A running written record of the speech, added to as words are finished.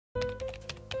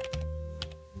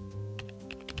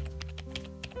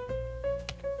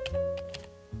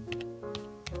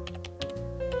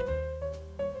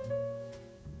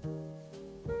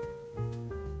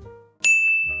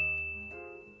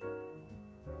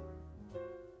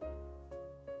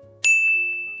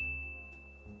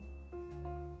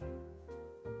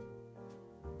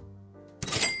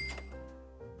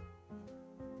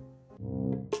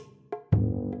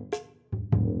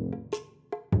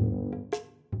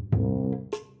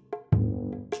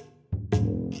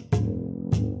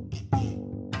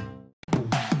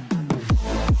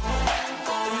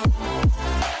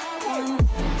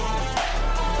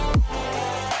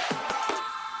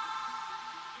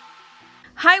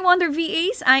Hi Wonder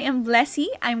VAs, I am Blessy.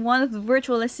 I'm one of the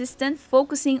virtual assistants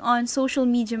focusing on social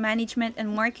media management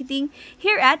and marketing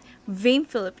here at VAME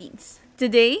Philippines.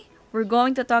 Today, we're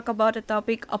going to talk about a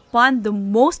topic upon the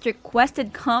most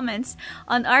requested comments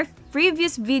on our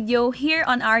previous video here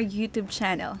on our YouTube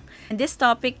channel. And this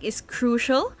topic is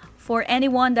crucial for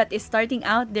anyone that is starting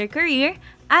out their career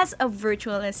as a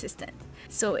virtual assistant.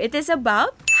 So it is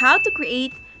about how to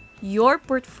create your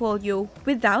portfolio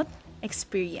without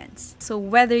experience. So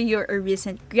whether you're a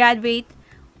recent graduate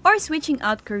or switching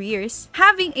out careers,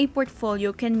 having a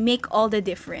portfolio can make all the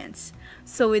difference.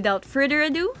 So without further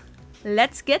ado,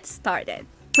 let's get started.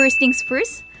 First things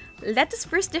first, let us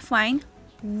first define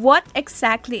what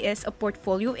exactly is a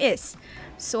portfolio is.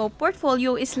 So a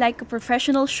portfolio is like a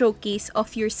professional showcase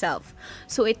of yourself.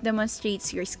 So it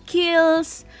demonstrates your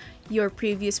skills, your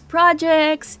previous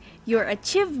projects, your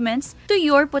achievements to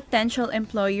your potential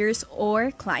employers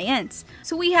or clients.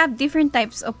 So we have different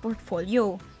types of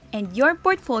portfolio, and your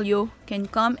portfolio can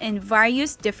come in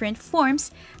various different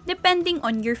forms depending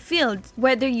on your field.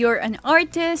 Whether you're an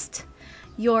artist,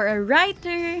 you're a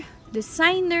writer,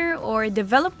 designer, or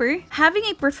developer, having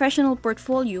a professional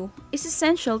portfolio is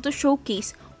essential to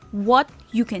showcase what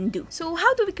you can do. So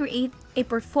how do we create a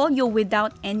portfolio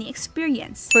without any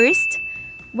experience? First,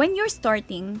 when you're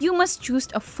starting, you must choose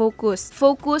a focus.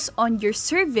 Focus on your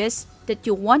service that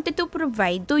you wanted to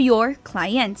provide to your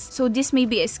clients. So this may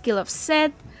be a skill of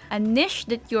set, a niche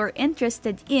that you're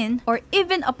interested in, or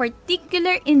even a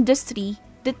particular industry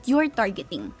that you're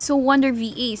targeting. So Wonder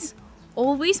VAs,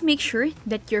 always make sure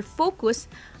that your focus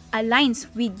aligns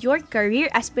with your career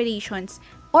aspirations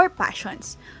or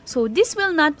passions. So this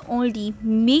will not only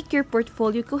make your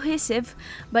portfolio cohesive,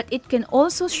 but it can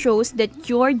also shows that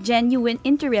your genuine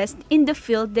interest in the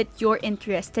field that you're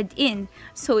interested in.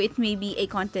 So it may be a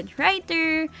content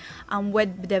writer,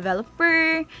 web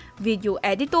developer, video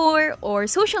editor, or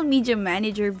social media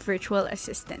manager virtual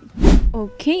assistant.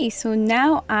 Okay, so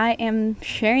now I am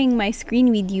sharing my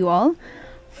screen with you all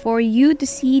for you to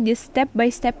see this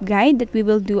step-by-step guide that we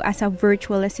will do as a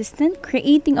virtual assistant,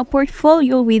 creating a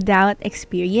portfolio without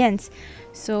experience.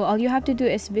 So all you have to do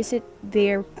is visit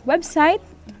their website,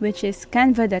 which is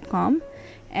canva.com,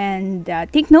 and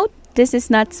take note, this is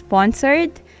not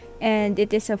sponsored, and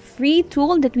it is a free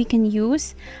tool that we can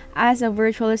use as a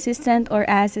virtual assistant or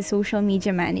as a social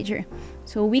media manager.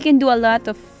 So we can do a lot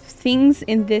of things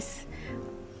in this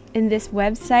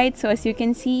website. So as you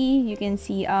can see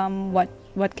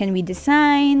what can we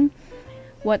design,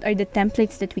 what are the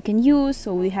templates that we can use.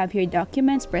 So we have here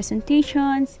documents,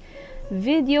 presentations,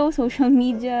 video, social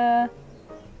media,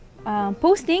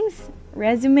 postings,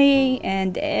 resume,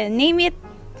 and name it,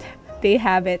 they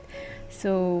have it.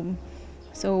 So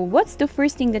what's the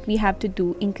first thing that we have to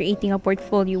do in creating a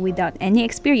portfolio without any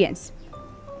experience?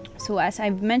 So as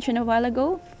I've mentioned a while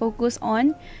ago, focus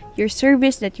on your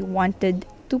service that you wanted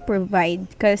to provide,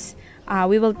 because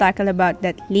we will tackle about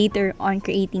that later on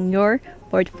creating your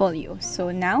portfolio. So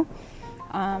now,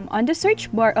 on the search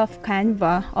bar of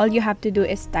Canva, all you have to do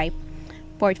is type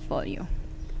portfolio.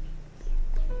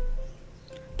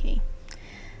 Okay.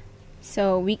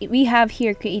 So we have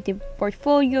here creative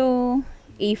portfolio,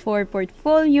 A4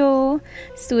 portfolio,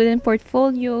 student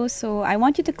portfolio. So I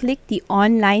want you to click the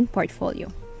online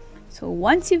portfolio. So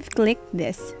once you've clicked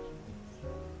this,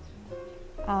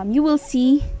 you will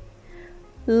see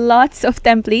lots of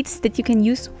templates that you can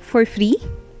use for free,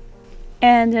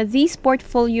 and these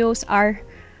portfolios are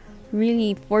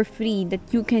really for free that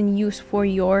you can use for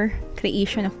your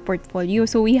creation of portfolio.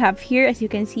 So we have here, as you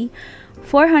can see,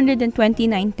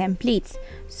 429 templates.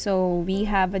 So we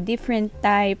have a different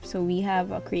type. So we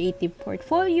have a creative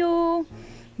portfolio,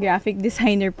 graphic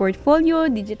designer portfolio,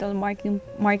 digital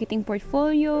marketing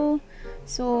portfolio.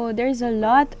 So there's a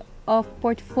lot of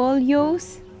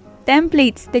portfolios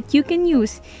templates that you can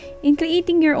use in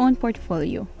creating your own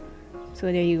portfolio.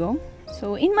 So there you go.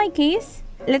 So in my case,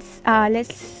 let's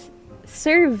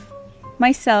serve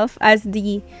myself as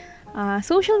the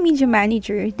social media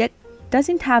manager that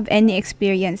doesn't have any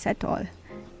experience at all,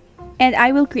 and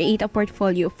I will create a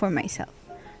portfolio for myself.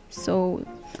 So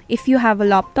if you have a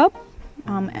laptop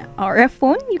or a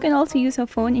phone, you can also use a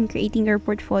phone in creating your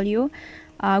portfolio.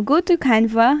 Go to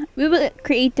Canva. We will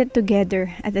create it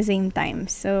together at the same time.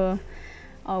 So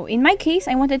in my case,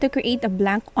 I wanted to create a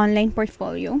blank online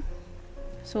portfolio.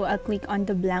 So I'll click on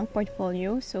the blank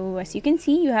portfolio. So as you can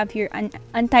see, you have here an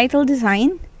untitled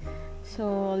design.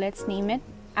 So let's name it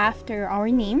after our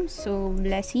name. So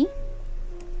Blessy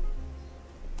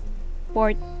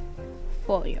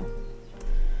portfolio.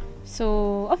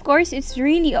 So of course, it's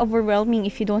really overwhelming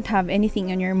if you don't have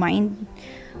anything on your mind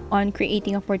on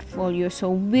creating a portfolio. So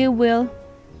we will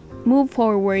move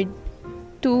forward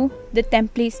to the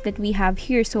templates that we have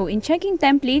here. So in checking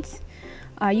templates,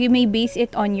 you may base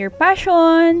it on your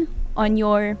passion, on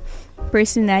your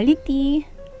personality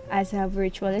as a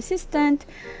virtual assistant,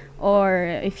 or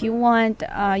if you want,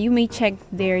 you may check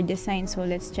their design. So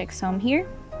let's check some here.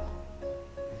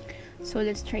 So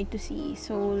let's try to see.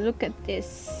 So look at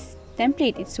this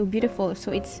template, it's so beautiful.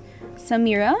 So it's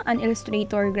Samira, an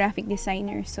illustrator, graphic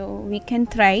designer. So we can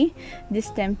try this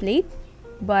template,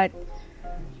 but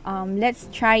let's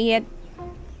try it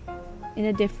in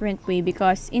a different way,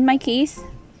 because in my case,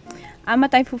 I'm a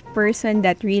type of person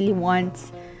that really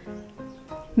wants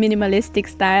minimalistic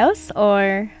styles,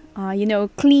 or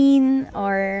clean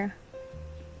or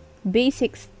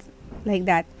basics like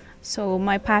that. So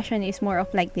my passion is more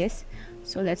of like this.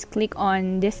 So let's click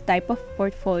on this type of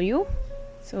portfolio.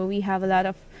 So we have a lot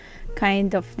of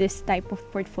kind of this type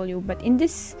of portfolio, but in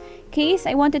this case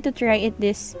I wanted to try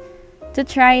this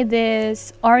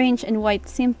orange and white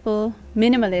simple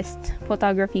minimalist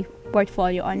photography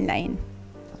portfolio online.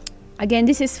 Again,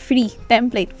 this is free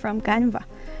template from Canva.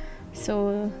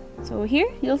 So here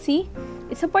you'll see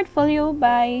it's a portfolio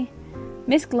by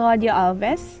Miss Claudia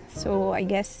Alves. So I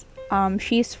guess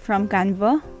she's from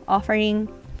Canva, offering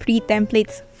free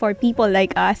templates for people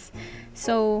like us.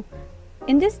 So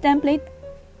in this template,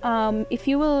 if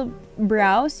you will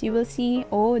browse, you will see,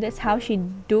 oh, that's how she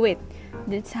do it.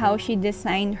 That's how she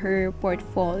designed her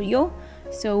portfolio.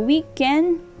 So we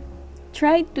can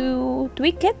try to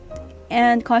tweak it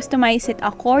and customize it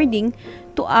according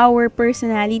to our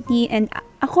personality and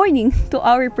according to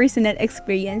our personal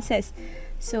experiences.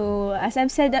 So as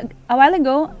I've said a while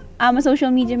ago, I'm a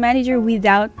social media manager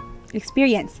without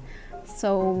experience.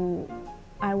 So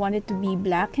I want it to be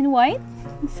black and white.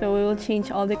 So we will change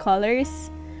all the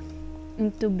colors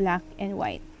into black and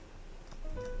white.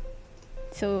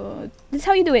 So that's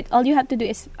how you do it. All you have to do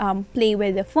is play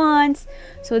with the fonts.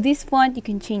 So this font, you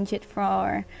can change it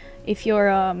for, if you're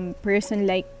a person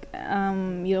like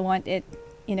you want it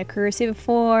in a cursive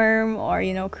form, or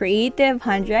creative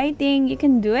handwriting, you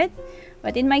can do it.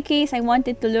 But in my case, I want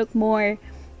it to look more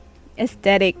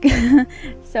aesthetic.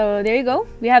 So there you go.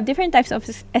 We have different types of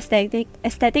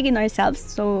aesthetic in ourselves.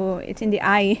 So it's in the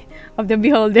eye of the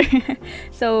beholder.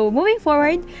 So moving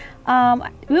forward,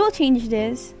 we will change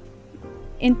this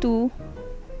into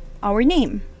our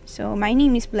name. So my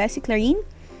name is Blessy Clarine,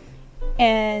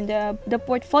 and the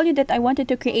portfolio that I wanted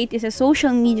to create is a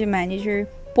social media manager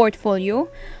portfolio.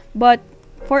 But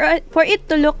for it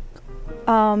to look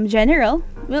general,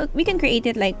 we can create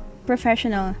it like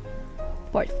professional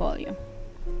portfolio.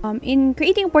 In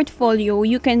creating a portfolio,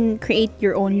 you can create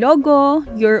your own logo,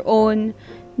 your own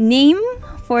name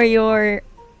for your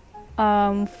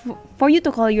for you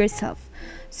to call yourself.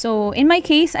 So in my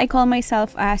case, I call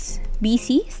myself as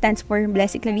BC, stands for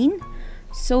Blessy Clarine,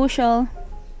 Social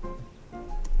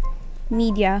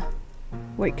Media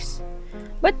Works.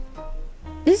 But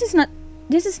this is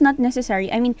not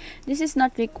necessary. I mean, this is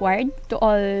not required to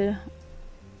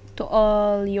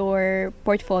all your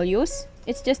portfolios.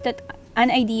 It's just that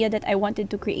an idea that I wanted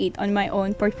to create on my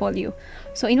own portfolio.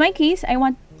 So in my case, I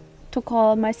want to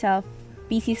call myself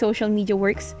BC Social Media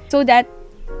Works, so that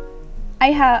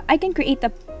I can create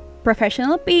a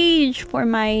professional page for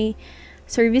my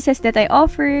services that I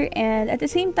offer, and at the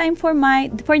same time for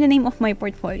the name of my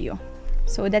portfolio.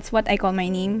 So that's what I call my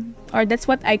name, or that's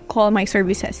what I call my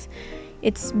services.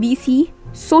 It's BC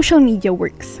Social Media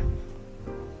Works.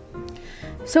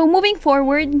 So moving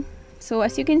forward, so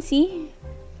as you can see,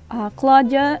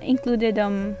 Claudia included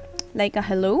like a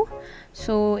hello.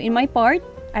 So in my part,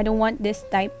 I don't want this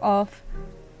type of,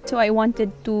 so I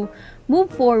wanted to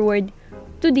move forward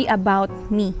to the about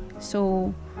me.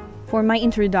 So for my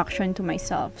introduction to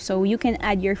myself. So you can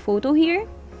add your photo here,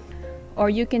 or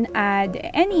you can add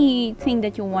anything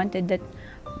that you wanted that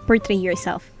portray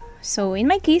yourself. So in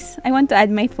my case, I want to add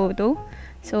my photo.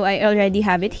 So I already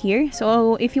have it here.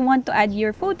 So if you want to add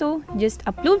your photo, just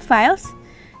upload files.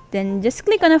 Then just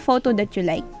click on a photo that you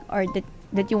like, or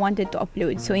that you wanted to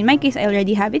upload. So in my case, I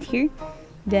already have it here.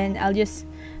 Then I'll just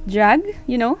drag,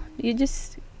 you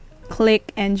just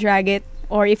click and drag it.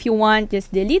 Or if you want,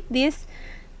 just delete this,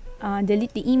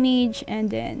 delete the image, and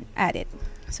then add it.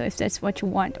 So if that's what you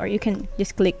want, or you can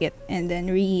just click it and then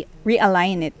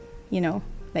realign it,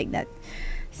 like that.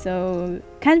 So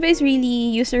Canva is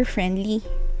really user-friendly.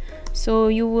 So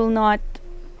you will not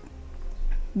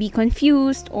be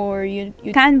confused, or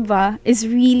Canva is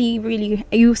really, really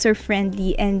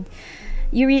user-friendly, and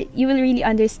you will really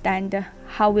understand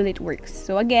how will it works.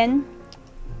 So again,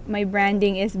 my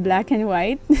branding is black and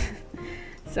white.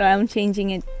 So I'm changing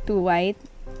it to white.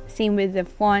 Same with the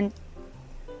font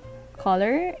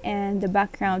color and the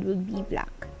background will be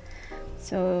black.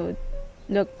 So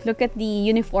look at the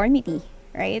uniformity,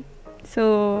 right?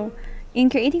 So in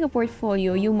creating a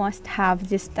portfolio, you must have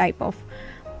this type of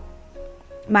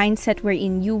mindset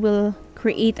wherein you will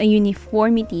create a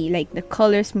uniformity, like the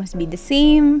colors must be the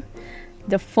same,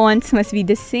 the fonts must be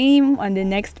the same on the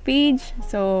next page.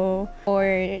 So for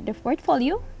the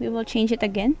portfolio, we will change it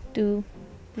again to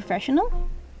professional.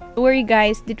 Don't worry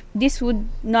guys, this would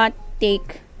not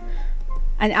take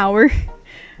an hour.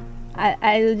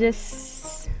 I'll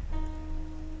just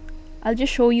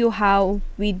show you how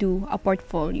we do a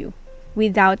portfolio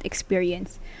without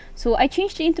experience. So I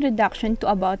changed the introduction to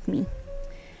about me,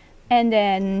 and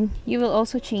then you will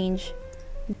also change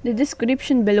the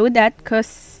description below that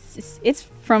because it's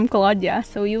from Claudia,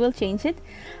 so you will change it.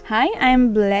 Hi,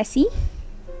 I'm Blessy.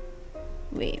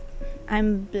 Wait,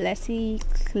 I'm Blessy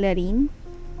Clarine.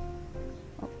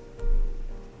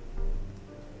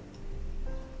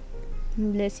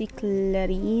 Blessy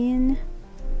Clarine.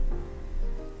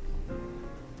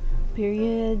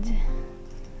 Period.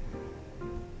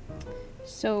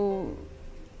 So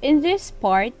in this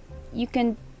part, you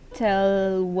can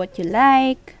tell what you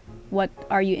like, what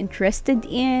are you interested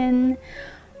in,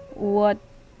 what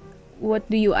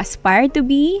do you aspire to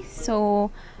be. So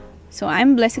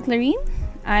I'm Blessy Clarine.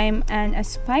 I'm an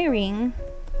aspiring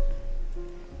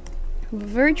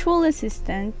virtual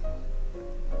assistant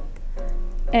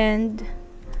and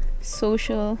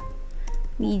social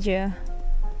media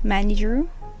manager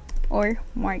or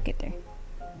marketer.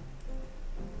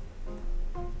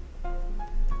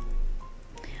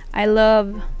 I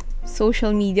love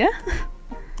social media,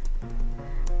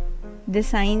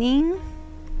 designing,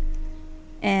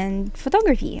 and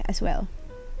photography as well.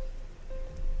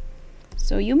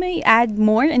 So you may add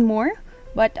more and more,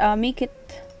 but make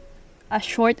it as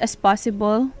short as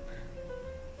possible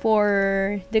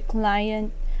for the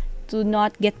client to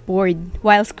not get bored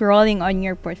while scrolling on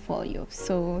your portfolio.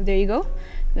 So there you go.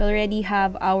 We already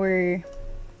have our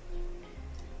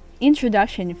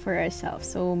introduction for ourselves.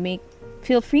 So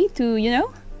feel free to,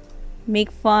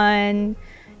 make fun,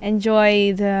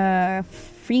 enjoy the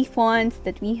free fonts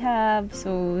that we have.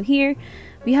 So here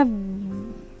we have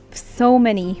so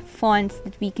many fonts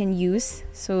that we can use.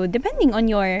 So depending on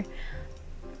your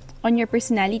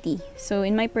personality. So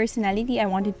in my personality, I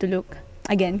wanted to look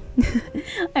I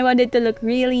wanted to look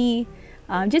really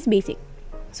just basic.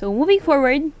 So moving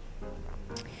forward,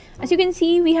 as you can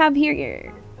see, we have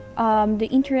here the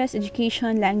interest,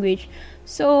 education, language.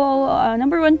 So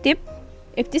number one tip,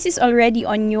 if this is already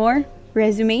on your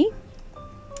resume,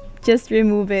 just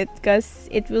remove it because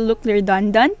it will look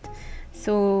redundant.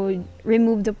 So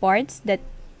remove the parts that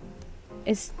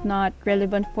is not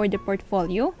relevant for the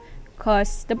portfolio,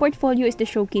 because the portfolio is the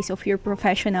showcase of your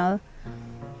professional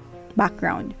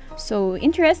background. So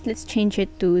interest, let's change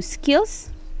it to skills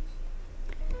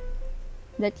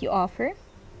that you offer.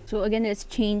 So again, let's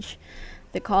change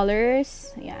the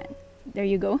colors. Yeah, there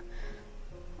you go.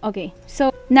 Okay,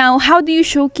 so now how do you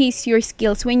showcase your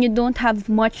skills when you don't have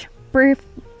much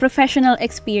professional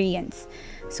experience?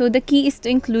 So the key is to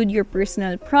include your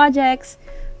personal projects,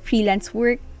 freelance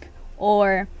work,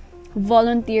 or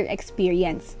volunteer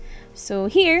experience. So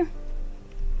here,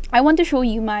 I want to show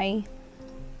you my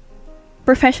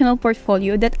professional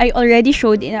portfolio that I already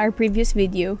showed in our previous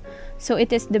video. So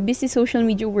it is the Busy Social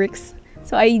Media Works.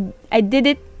 So I did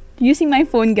it using my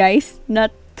phone, guys,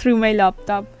 not through my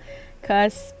laptop,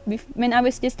 because when I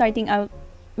was just starting out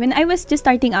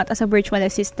as a virtual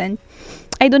assistant,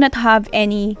 I do not have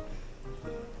any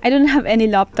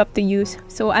laptop to use.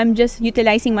 So I'm just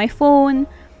utilizing my phone,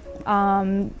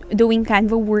 doing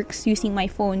Canva works using my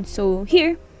phone. So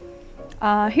here's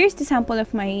the sample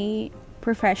of my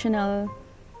professional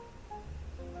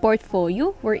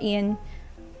portfolio, wherein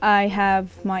I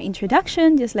have my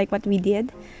introduction, just like what we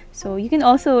did. So you can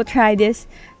also try this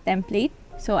template.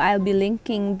 So I'll be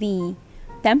linking the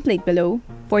template below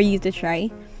for you to try.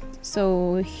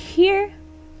 So here,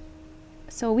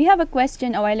 so we have a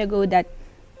question a while ago that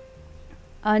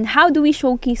on how do we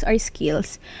showcase our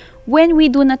skills when we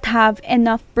do not have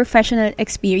enough professional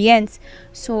experience.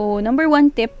 So number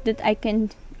one tip that I can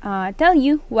tell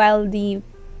you while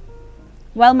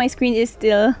my screen is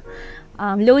still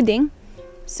loading.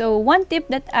 So one tip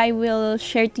that I will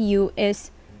share to you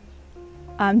is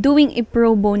doing a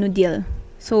pro bono deal.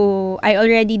 So I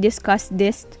already discussed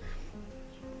this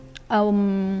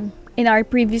in our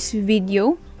previous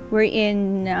video,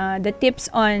 wherein the tips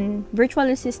on virtual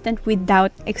assistant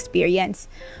without experience.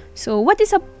 So what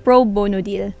is a pro bono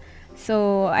deal?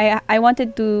 So I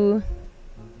wanted to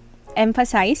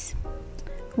emphasize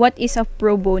what is a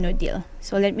pro bono deal.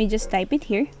 So let me just type it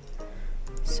here.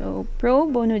 So, pro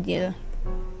bono deal.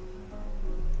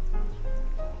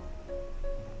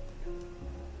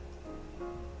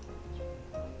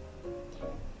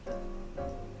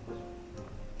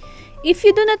 If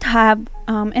you do not have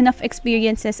enough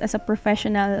experiences as a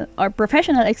professional or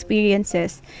professional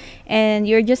experiences and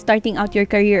you're just starting out your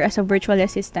career as a virtual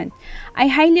assistant, I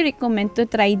highly recommend to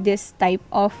try this type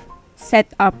of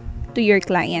setup to your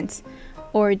clients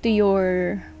or to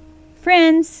your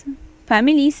friends,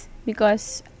 families,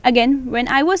 because again, when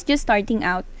I was just starting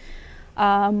out,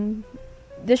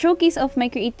 the showcase of my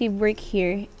creative work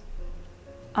here,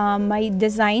 my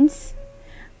designs,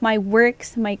 my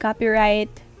works, my copyright,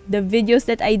 the videos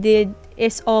that I did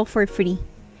is all for free.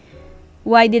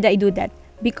 Why did I do that?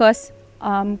 Because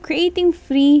creating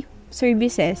free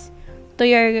services to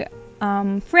your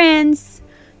friends,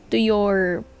 to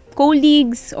your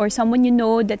colleagues, or someone you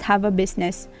know that have a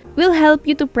business will help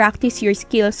you to practice your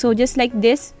skills. So just like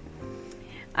this,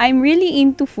 I'm really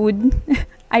into food.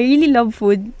 I really love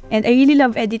food and I really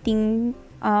love editing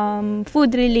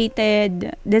food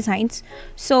related designs.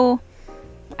 So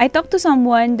I talked to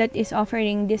someone that is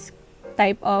offering this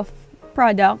type of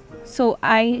product. So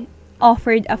I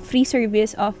offered a free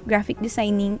service of graphic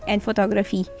designing and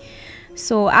photography.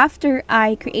 So after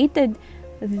I created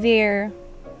their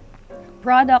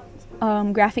product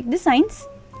graphic designs,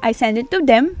 I sent it to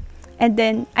them and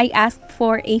then I asked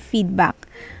for a feedback.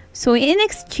 So in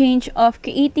exchange of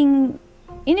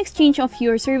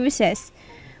your services,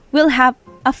 we'll have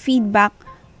a feedback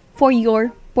for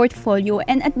your portfolio,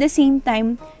 and at the same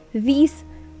time, these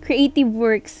creative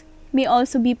works may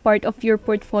also be part of your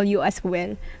portfolio as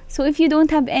well. So if you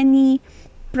don't have any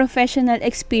professional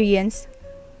experience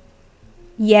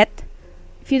yet,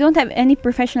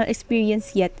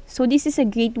 so this is a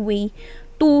great way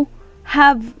to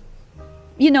have,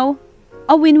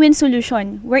 a win-win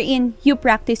solution wherein you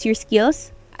practice your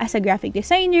skills as a graphic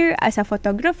designer, as a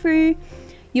photographer,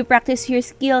 you practice your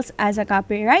skills as a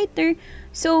copywriter.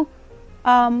 So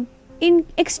in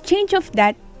exchange of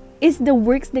that is the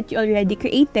works that you already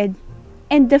created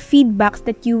and the feedbacks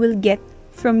that you will get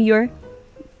from your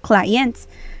clients.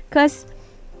 Because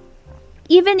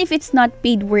even if it's not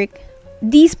paid work,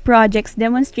 these projects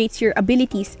demonstrates your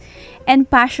abilities and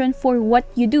passion for what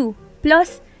you do.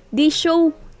 Plus, they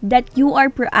show that you are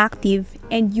proactive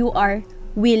and you are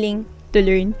willing to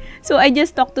learn. So I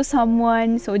just talked to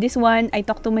someone. So this one, I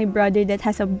talked to my brother that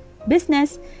has a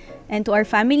business, and to our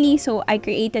family. So I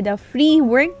created a free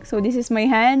work. So this is my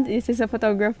hand. This is a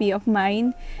photography of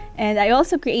mine. And I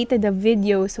also created a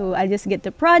video. So I just get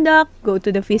the product, go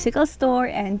to the physical store,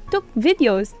 and took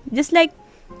videos. Just like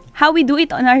how we do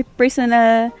it on our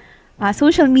personal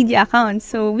social media accounts.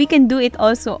 So we can do it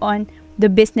also on the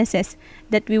businesses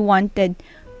that we wanted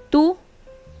to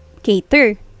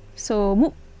cater.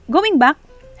 So going back,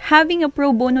 having a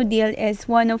pro bono deal is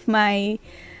one of my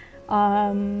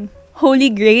holy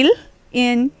grail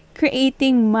in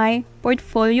creating my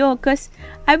portfolio, because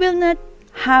I will not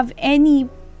have any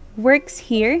works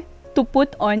here to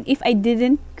put on if I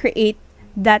didn't create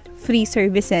that free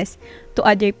services to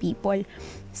other people.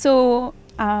 So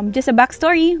just a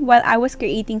backstory, while I was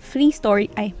creating free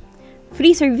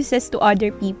services to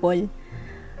other people,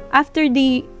 after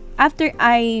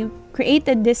I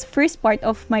created this first part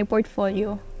of my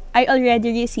portfolio, I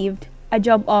already received a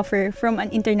job offer from an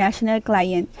international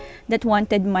client that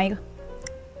wanted my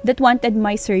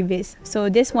service. So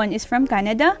this one is from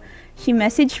Canada. She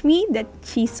messaged me that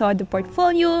she saw the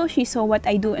portfolio, she saw what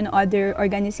I do in other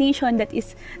organization that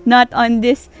is not on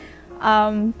this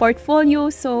portfolio.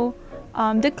 So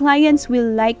the clients will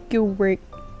like your work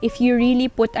if you really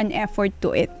put an effort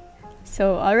to it.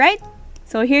 So alright,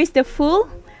 so here's the full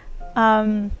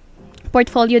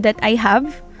portfolio that I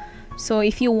have. So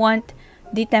if you want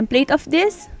the template of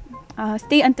this,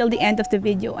 stay until the end of the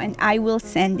video and I will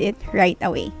send it right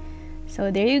away.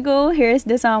 So there you go. Here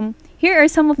are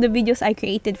some of the videos I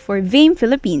created for VAME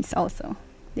Philippines also.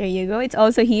 There you go. It's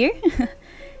also here.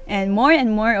 And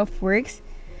more of works.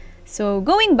 So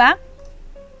going back,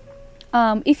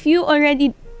 if you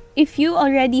already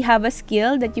have a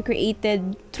skill that you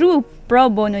created through pro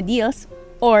bono deals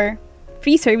or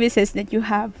free services that you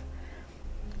have.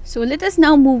 So let us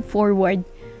now move forward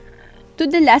to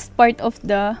the last part of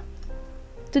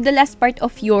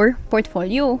your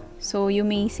portfolio. So you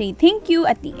may say thank you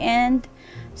at the end.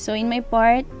 So in my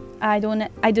part, I do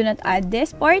not add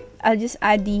this part. I'll just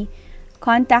add the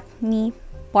contact me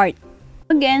part.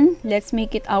 Again, let's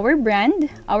make it our brand.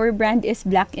 Our brand is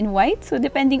black and white. So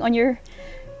depending on your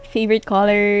favorite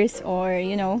colors or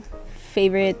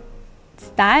favorite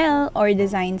style or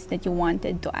designs that you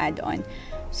wanted to add on.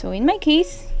 So in my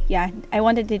case, yeah, I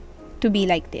wanted it to be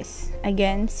like this.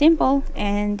 Again, simple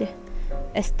and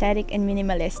aesthetic and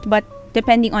minimalist, but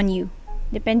depending on you,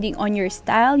 depending on your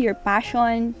style, your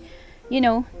passion, you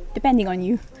know, depending on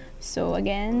you. So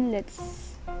again,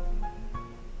 let's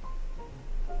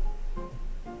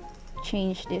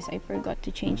change this. I forgot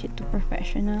to change it to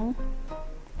professional.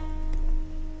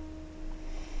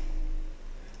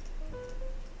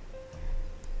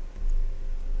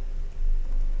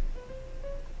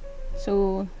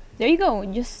 So there you go.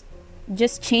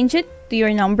 Just change it to your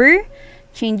number,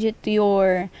 change it to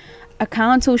your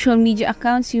account, social media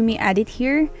accounts. You may add it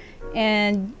here,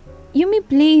 and you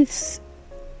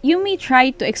may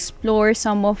try to explore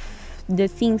some of the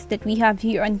things that we have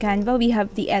here on Canva. We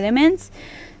have the elements.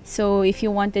 So if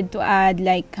you wanted to add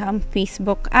like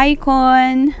Facebook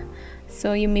icon,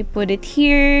 so you may put it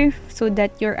here so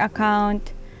that your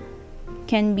account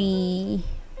can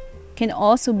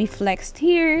also be flexed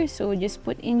here. So just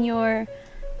put in your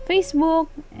Facebook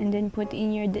and then put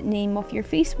in the name of your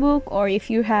Facebook, or if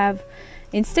you have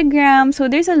Instagram. So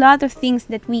there's a lot of things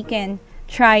that we can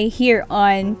try here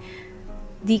on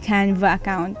the Canva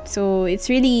account. So it's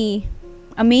really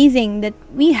amazing that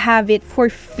we have it for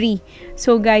free.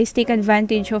 So guys, take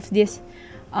advantage of this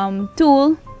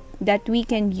tool that we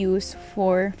can use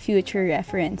for future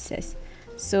references.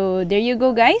 So there you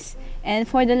go, guys. And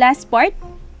for the last part,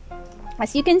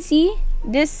 as you can see,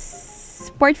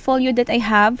 this portfolio that I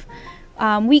have,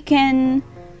 we can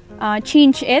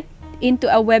change it into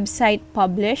a website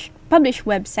publish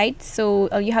website. So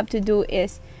all you have to do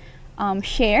is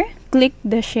share, click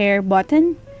the share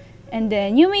button, and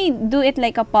then you may do it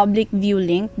like a public view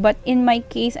link, but in my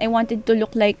case I wanted to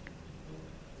look like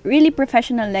really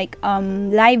professional, like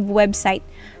live website.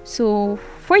 So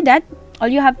for that, all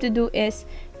you have to do is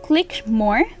click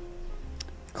more,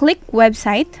 click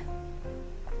website,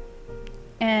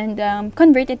 and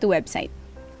convert it to website.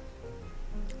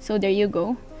 So there you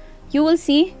go. You will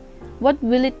see what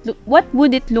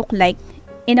would it look like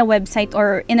in a website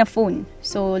or in a phone.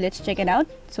 So let's check it out.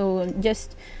 So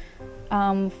just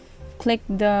click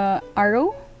the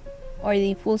arrow or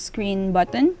the full screen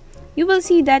button. You will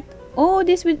see that, oh,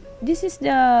 this is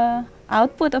the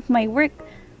output of my work.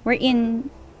 We're in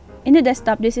the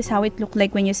desktop. This is how it looked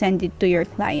like when you send it to your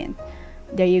client.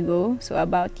 There you go. So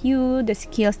about you, the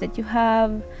skills that you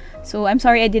have. So I'm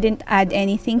sorry I didn't add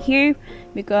anything here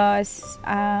because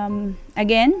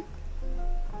again,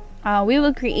 we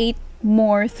will create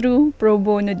more through pro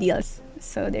bono deals.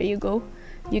 So there you go.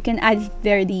 You can add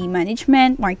there the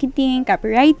management, marketing,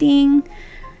 copywriting,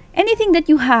 anything that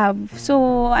you have.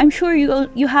 So I'm sure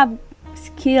you have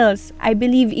skills. I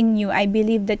believe in you. I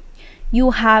believe that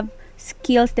you have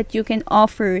skills that you can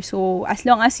offer. So as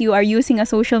long as you are using a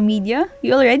social media,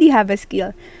 you already have a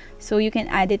skill. So you can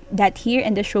add that here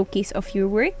in the showcase of your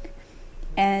work.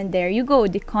 And there you go,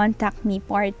 the contact me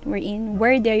part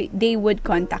where they would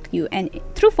contact you, and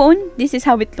through phone. This is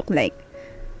how it looked like.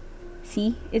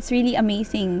 See, it's really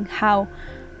amazing how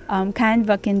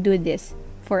Canva can do this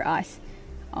for us.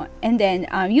 And then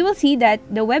you will see that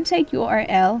the website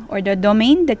URL or the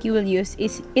domain that you will use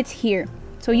it's here.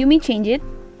 So you may change it,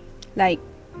 like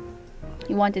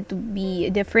you want it to be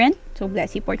different. So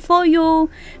Blessy Portfolio,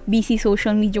 BC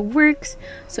Social Media Works.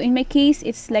 So in my case,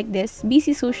 it's like this: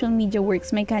 BC Social Media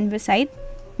Works, my Canva site,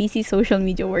 BC Social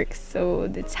Media Works. So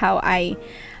that's how I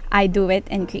do it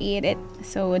and create it.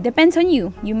 So it depends on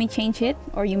you. You may change it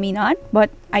or you may not, but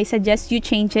I suggest you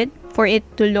change it for it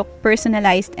to look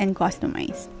personalized and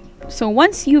customized. So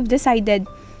once you've decided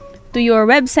to your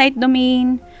website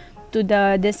domain, to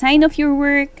the design of your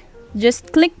work,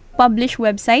 just click publish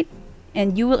website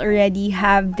and you will already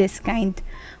have this kind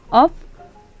of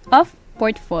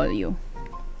portfolio.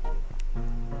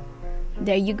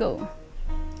 There you go.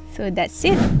 So that's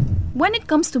it. When it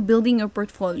comes to building your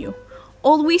portfolio,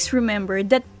 always remember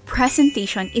that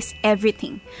presentation is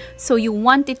everything. So you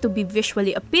want it to be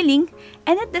visually appealing,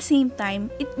 and at the same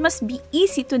time, it must be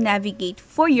easy to navigate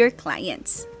for your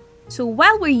clients. So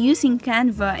while we're using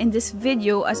Canva in this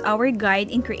video as our guide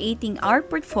in creating our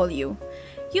portfolio,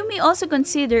 you may also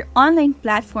consider online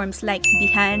platforms like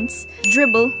Behance,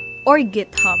 Dribbble, or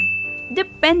GitHub,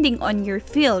 depending on your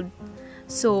field.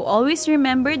 So always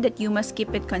remember that you must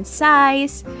keep it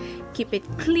concise, keep it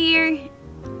clear,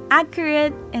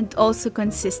 accurate, and also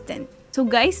consistent. So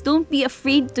guys, don't be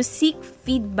afraid to seek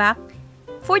feedback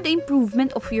for the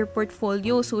improvement of your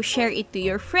portfolio. So share it to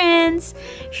your friends,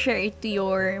 share it to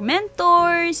your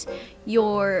mentors,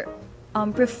 your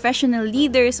professional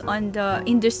leaders on the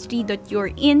industry that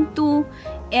you're into,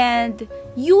 and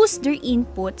use their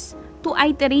inputs to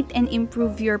iterate and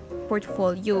improve your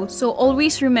portfolio. So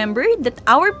always remember that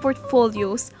our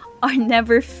portfolios are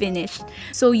never finished.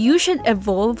 So you should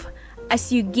evolve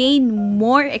as you gain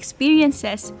more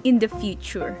experiences in the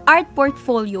future. Art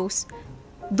portfolios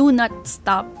do not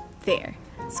stop there.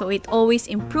 So it always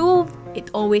improve, it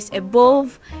always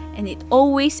evolve, and it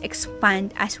always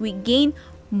expand as we gain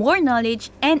more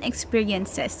knowledge and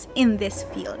experiences in this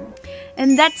field.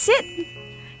 And that's it!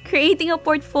 Creating a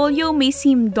portfolio may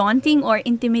seem daunting or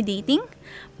intimidating,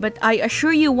 but I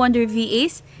assure you, Wonder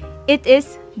VAs, it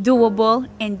is doable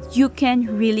and you can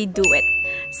really do it.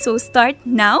 So start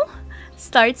now,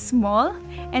 start small,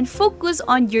 and focus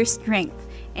on your strength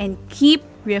and keep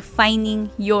refining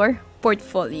your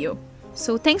portfolio.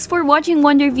 So thanks for watching,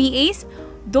 Wonder VAs.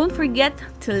 Don't forget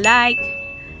to like,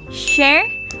 share,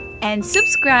 and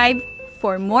subscribe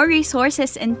for more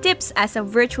resources and tips as a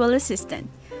virtual assistant.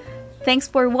 Thanks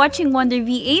for watching, Wonder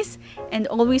VAs, and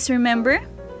always remember,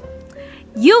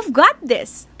 you've got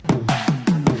this!